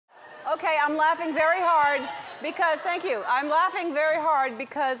Okay, I'm laughing very hard because, thank you. I'm laughing very hard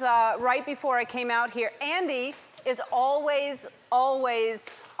because right before I came out here, Andy is always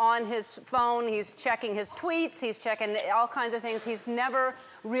on his phone. He's checking his tweets. He's checking all kinds of things. He's never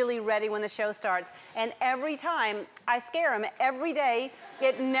really ready when the show starts. And every time I scare him, every day,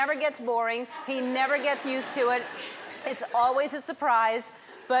 it never gets boring. He never gets used to it. It's always a surprise.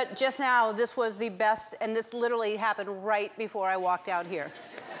 But just now, this was the best, and this literally happened right before I walked out here.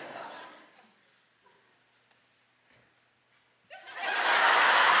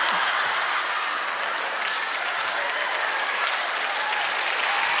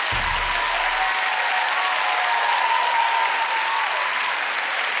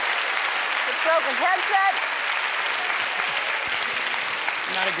 Broke his headset.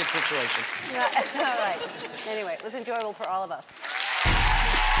 Not a good situation. All right. Anyway, it was enjoyable for all of us.